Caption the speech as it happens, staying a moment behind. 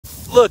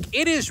Look,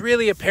 it is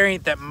really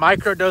apparent that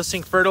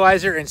microdosing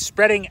fertilizer and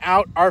spreading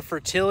out our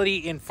fertility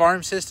in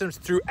farm systems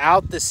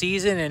throughout the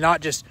season and not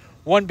just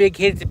one big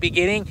hit at the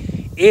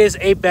beginning is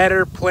a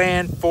better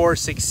plan for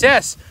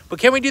success. But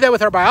can we do that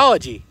with our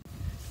biology?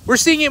 We're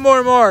seeing it more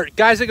and more.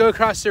 Guys that go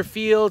across their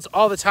fields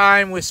all the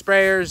time with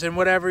sprayers and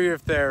whatever,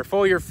 if they're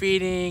foliar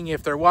feeding,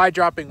 if they're wide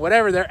dropping,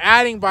 whatever, they're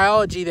adding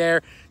biology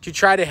there to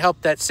try to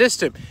help that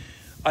system.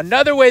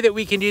 Another way that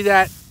we can do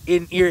that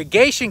in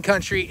irrigation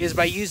country is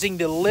by using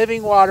the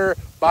living water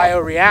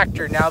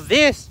bioreactor. Now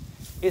this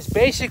is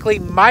basically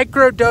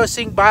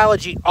microdosing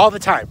biology all the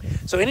time.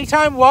 So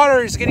anytime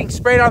water is getting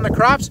sprayed on the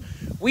crops,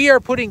 we are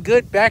putting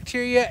good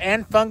bacteria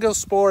and fungal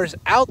spores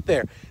out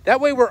there.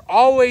 That way we're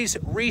always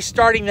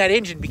restarting that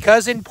engine,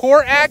 because in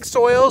poor ag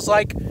soils,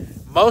 like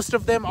most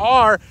of them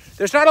are,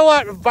 there's not a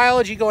lot of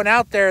biology going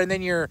out there, and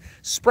then you're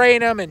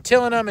spraying them and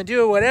tilling them and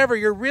doing whatever.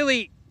 You're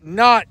really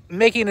not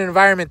making an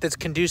environment that's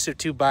conducive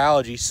to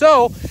biology.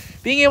 So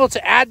being able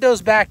to add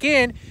those back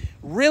in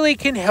really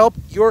can help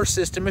your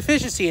system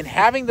efficiency, and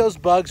having those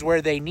bugs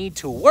where they need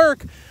to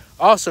work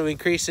also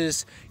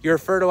increases your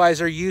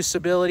fertilizer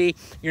usability.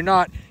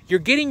 You're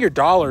getting your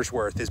dollar's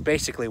worth is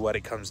basically what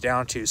it comes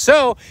down to.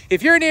 So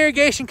if you're in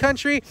irrigation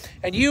country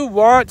and you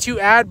want to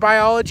add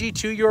biology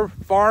to your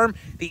farm,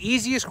 the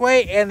easiest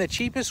way and the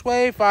cheapest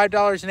way,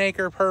 $5 an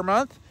acre per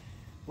month,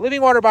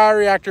 living water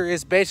bioreactor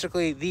is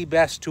basically the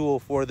best tool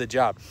for the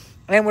job.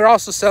 And we're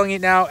also selling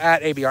it now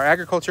at ABR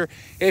Agriculture.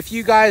 If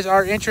you guys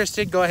are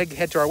interested, go ahead and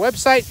head to our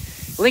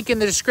website, link in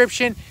the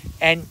description,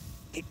 and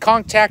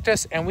contact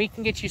us, and we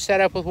can get you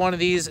set up with one of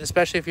these,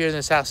 especially if you're in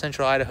the South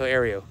Central Idaho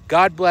area.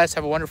 God bless.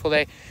 Have a wonderful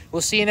day.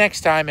 We'll see you next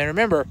time. And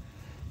remember,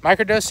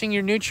 microdosing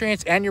your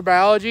nutrients and your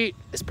biology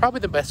is probably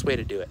the best way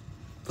to do it.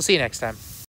 We'll see you next time.